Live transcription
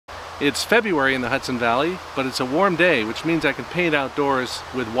It's February in the Hudson Valley, but it's a warm day, which means I can paint outdoors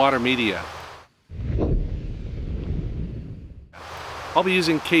with water media. I'll be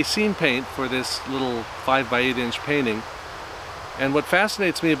using casein paint for this little 5 by 8 inch painting. And what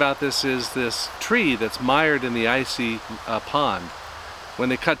fascinates me about this is this tree that's mired in the icy pond. When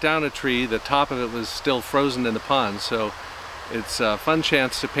they cut down a tree, the top of it was still frozen in the pond, so it's a fun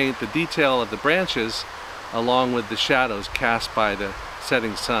chance to paint the detail of the branches along with the shadows cast by the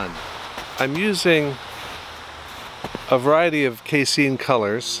setting sun. I'm using a variety of casein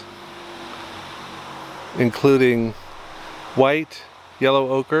colors, including white, yellow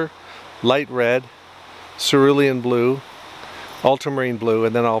ochre, light red, cerulean blue, ultramarine blue,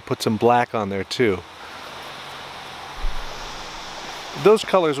 and then I'll put some black on there too. Those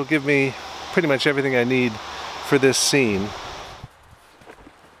colors will give me pretty much everything I need for this scene.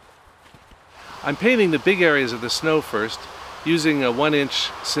 I'm painting the big areas of the snow first using a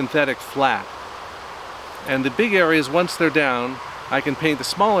 1-inch synthetic flat. And the big areas, once they're down, I can paint the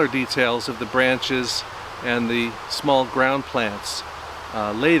smaller details of the branches and the small ground plants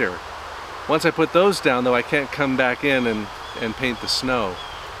later. Once I put those down, though, I can't come back in and paint the snow.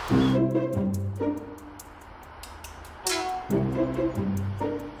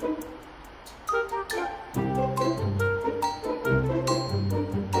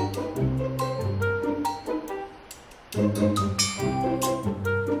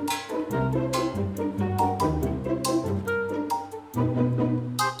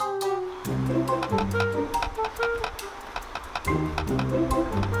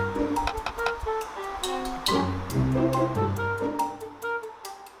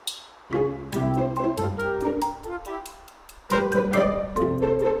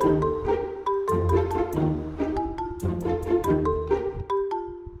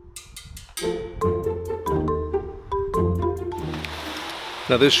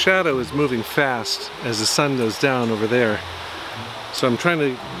 Now this shadow is moving fast as the sun goes down over there. So I'm trying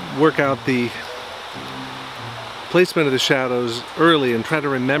to work out the placement of the shadows early and try to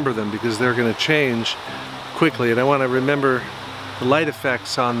remember them because they're going to change quickly, and I want to remember the light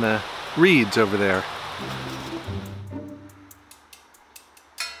effects on the reeds over there.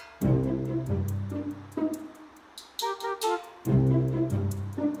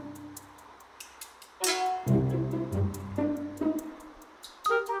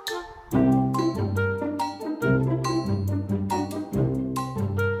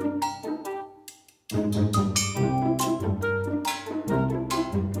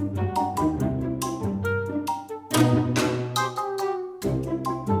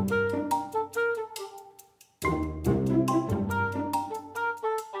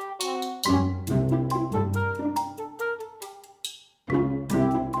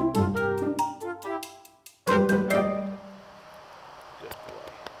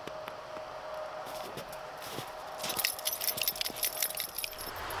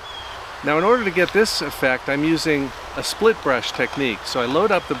 Now in order to get this effect, I'm using a split brush technique. So I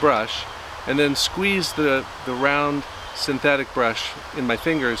load up the brush and then squeeze the round synthetic brush in my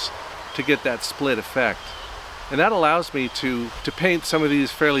fingers to get that split effect. And that allows me to paint some of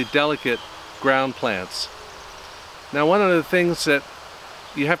these fairly delicate ground plants. Now one of the things that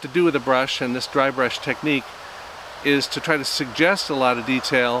you have to do with a brush and this dry brush technique is to try to suggest a lot of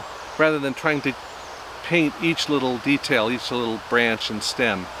detail rather than trying to paint each little detail, each little branch and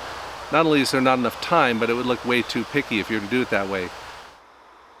stem. Not only is there not enough time, but it would look way too picky if you were to do it that way.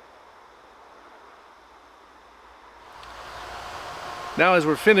 Now as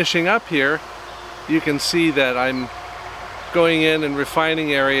we're finishing up here, you can see that I'm going in and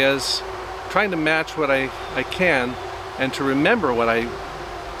refining areas, trying to match what I can, and to remember what I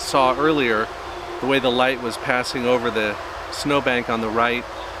saw earlier, the way the light was passing over the snowbank on the right,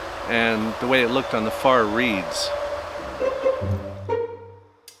 and the way it looked on the far reeds.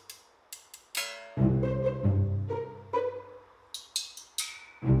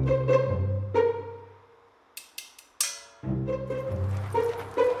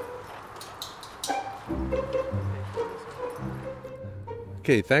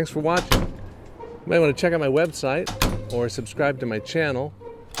 Okay, thanks for watching. You might want to check out my website or subscribe to my channel.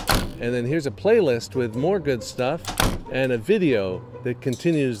 And then here's a playlist with more good stuff and a video that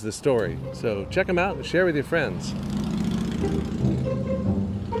continues the story. So check them out and share with your friends.